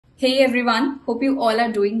Hey everyone, hope you all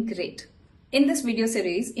are doing great. In this video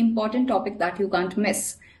series, important topic that you can't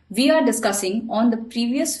miss, we are discussing on the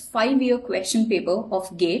previous 5-year question paper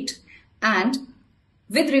of GATE, and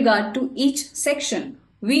with regard to each section,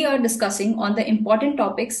 we are discussing on the important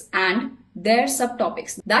topics and their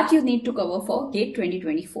subtopics that you need to cover for GATE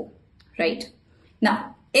 2024, right?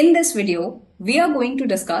 Now, in this video, we are going to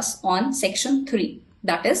discuss on section 3,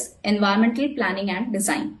 that is environmental planning and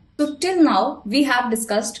design. So till now, we have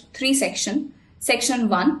discussed 3 sections. Section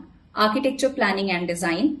 1, architecture planning and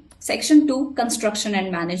design. Section 2, construction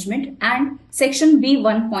and management. And section B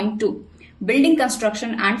 1.2, building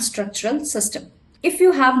construction and structural system. If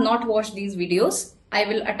you have not watched these videos, I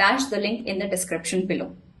will attach the link in the description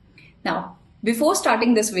below. Now, before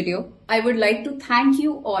starting this video, I would like to thank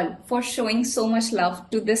you all for showing so much love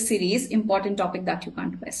to this series, important topic that you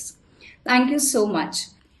can't miss. Thank you so much.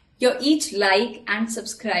 Your each like and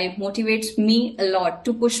subscribe motivates me a lot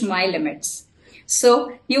to push my limits.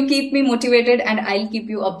 So you keep me motivated and I'll keep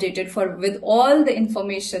you updated with all the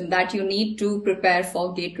information that you need to prepare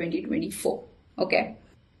for GATE 2024. Okay.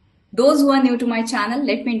 Those who are new to my channel,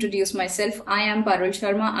 let me introduce myself. I am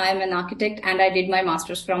𝐴𝐴RParulsharma. I am an architect and I did my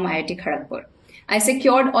master's from IIT Kharagpur. I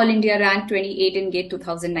secured All India Rank 28 in GATE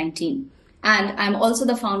 2019. And I'm also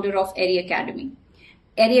the founder of Aerieacademy.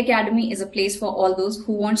 Aerieacademy is a place for all those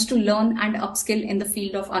who wants to learn and upskill in the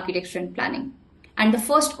field of architecture and planning. And the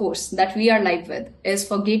first course that we are live with is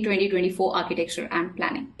for GATE 2024 Architecture and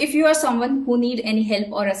Planning. If you are someone who need any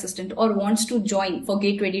help or assistance or wants to join for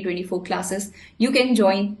GATE 2024 classes, you can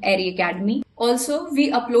join Aerieacademy. Also,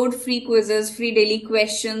 we upload free quizzes, free daily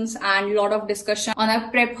questions and lot of discussion on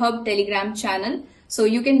our Prep Hub Telegram channel. So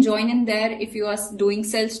you can join in there if you are doing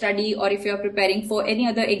self-study or if you are preparing for any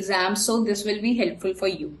other exams. So this will be helpful for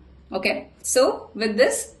you. Okay. So with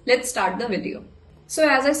this, let's start the video. So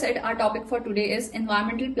as I said, our topic for today is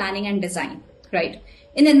environmental planning and design, right?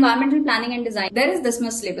 In environmental planning and design, there is this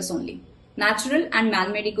much syllabus only. Natural and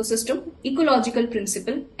man-made ecosystem, ecological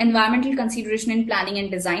principle, environmental consideration in planning and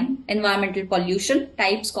design, environmental pollution,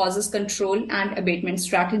 types, causes, control and abatement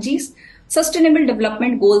strategies, sustainable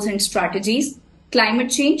development goals and strategies,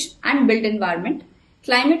 climate change and built environment,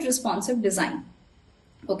 climate responsive design.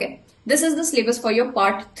 Okay, this is the syllabus for your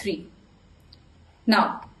part 3.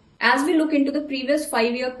 Now, as we look into the previous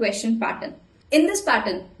 5-year question pattern, in this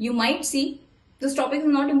pattern, you might see this topic is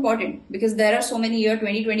not important because there are so many years.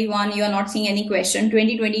 2021, you are not seeing any question.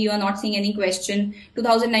 2020, you are not seeing any question.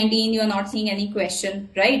 2019, you are not seeing any question,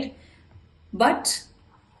 right? But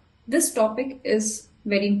this topic is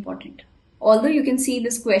very important. Although you can see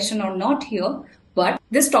this question or not here, but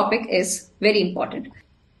this topic is very important.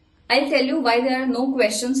 I'll tell you why there are no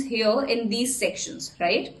questions here in these sections,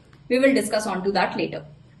 right? We will discuss on to that later.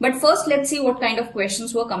 But first, let's see what kind of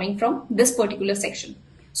questions were coming from this particular section.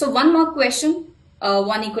 So 1 mark question,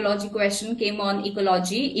 1 ecology question came on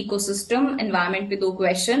ecology, ecosystem, environment with 2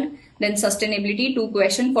 question, then sustainability 2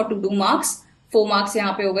 question for 2 marks, 4 marks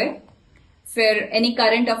यहाँ पे हो गए. फिर any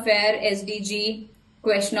current affair, SDG,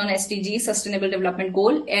 question on SDG, Sustainable Development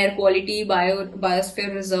Goal, air quality,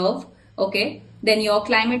 biosphere reserve, okay. Then your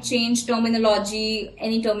climate change terminology,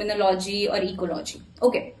 any terminology or ecology,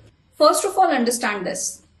 okay. First of all, understand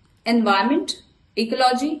this. Environment,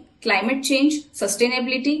 ecology, climate change,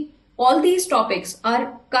 sustainability, all these topics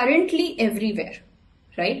are currently everywhere,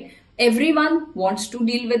 right? Everyone wants to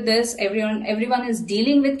deal with this. Everyone is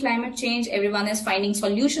dealing with climate change. Everyone is finding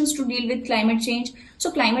solutions to deal with climate change. So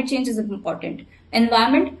climate change is important.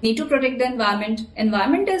 Environment, need to protect the environment.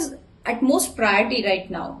 Environment is at most priority right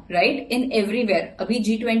now, right? In everywhere. Abhi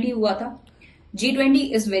G20 hua tha.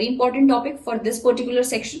 G20 is very important topic for this particular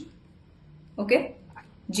section. Okay.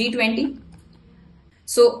 G20.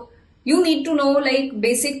 So you need to know like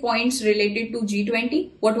basic points related to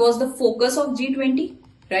G20. What was the focus of G20?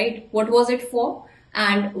 Right? What was it for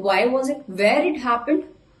and why was it? Where it happened?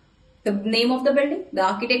 The name of the building, the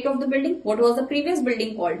architect of the building, what was the previous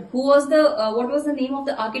building called? Who was what was the name of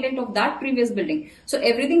the architect of that previous building? So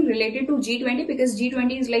everything related to G20 because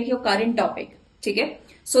G20 is like your current topic. Okay?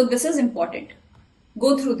 So this is important.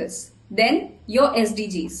 Go through this. Then your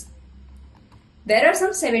SDGs. There are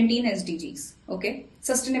some 17 SDGs. Okay?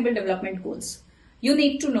 Sustainable Development Goals. You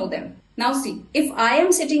need to know them. Now see, if I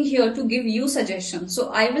am sitting here to give you suggestions, so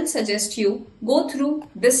I will suggest you go through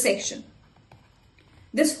this section.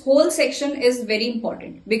 This whole section is very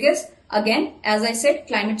important because again, as I said,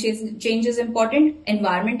 climate change is important,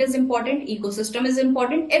 environment is important, ecosystem is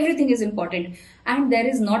important, everything is important and there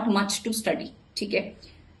is not much to study. Okay?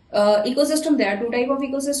 Ecosystem, there are to type of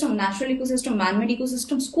ecosystem, natural ecosystem, manmade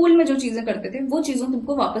ecosystem. School में जो चीजें करते थे वो चीजों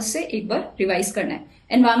तुमको वापस से एक बार रिवाइज करना है.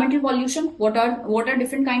 Environmental pollution, what are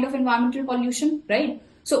different kind of environmental pollution, right?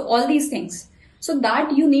 So all these things, so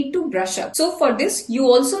that you need to brush up. So for this you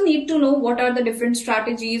also need to know what are the different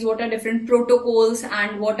strategies, what are different protocols,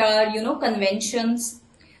 and what are conventions.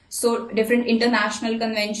 So different international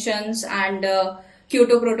conventions, and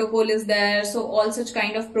Kyoto protocol is there. So all such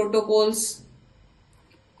kind of protocols,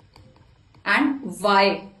 and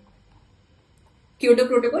why Kyoto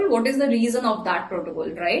protocol, what is the reason of that protocol,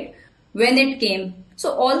 right? When it came.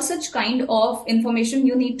 So all such kind of information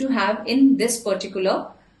you need to have in this particular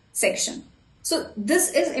section. So this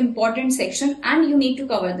is important section and you need to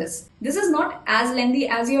cover this. This is not as lengthy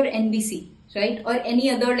as your NBC, right? Or any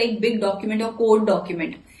other like big document or code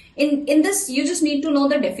document. In this you just need to know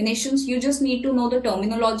the definitions, you just need to know the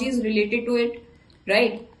terminologies related to it,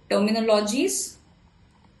 right? Terminologies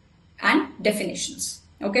and definitions.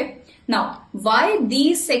 Okay. Now, why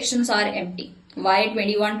these sections are empty? Why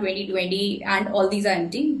 21, 20, 20 and all these are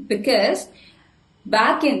empty? Because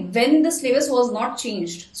back in when the syllabus was not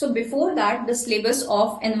changed, so before that the syllabus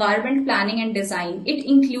of environment planning and design, it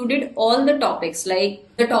included all the topics, like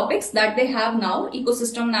the topics that they have now: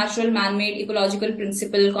 ecosystem, natural, man-made, ecological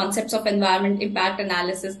principle, concepts of environment, impact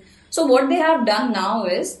analysis. So what they have done now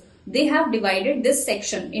is they have divided this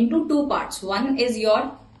section into two parts. One is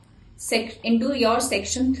your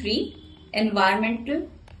section 3, environmental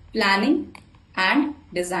planning and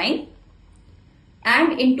design,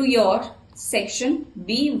 and into your section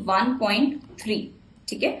B1.3,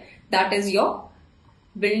 ठीक है? That is your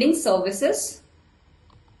building services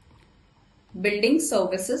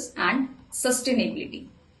and sustainability.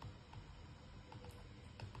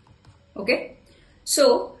 Okay,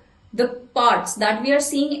 so the parts that we are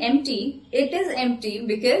seeing empty, it is empty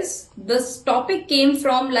because this topic came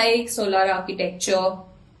from like solar architecture,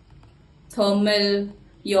 thermal,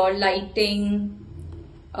 your lighting,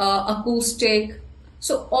 acoustic.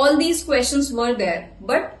 So all these questions were there,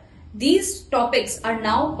 but these topics are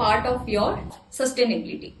now part of your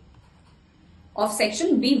sustainability of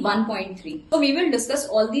section B1.3. So we will discuss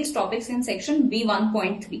all these topics in section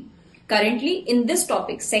B1.3. Currently in this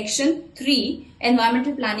topic, section 3,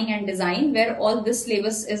 environmental planning and design, where all this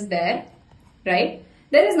syllabus is there, right?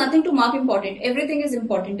 There is nothing to mark important. Everything is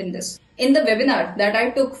important in this. In the webinar that I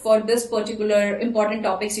took for this particular important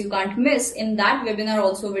topics you can't miss, in that webinar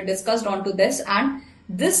also we discussed onto this, and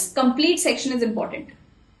this complete section is important,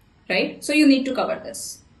 right? So you need to cover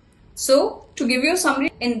this. So to give you a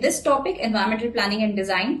summary, in this topic, environmental planning and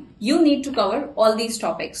design, you need to cover all these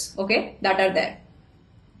topics, okay, that are there.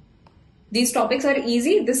 These topics are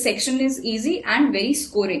easy, this section is easy and very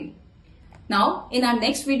scoring. Now, in our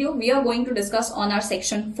next video, we are going to discuss on our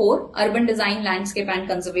section 4, urban design, landscape and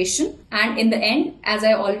conservation. And in the end, as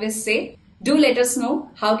I always say, do let us know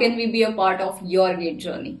how can we be a part of your GATE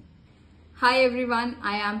journey. Hi everyone,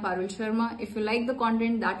 I am Parul Sharma. If you like the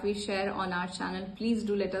content that we share on our channel, please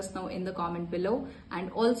do let us know in the comment below.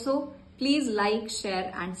 And also, please like,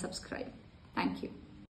 share and subscribe. Thank you.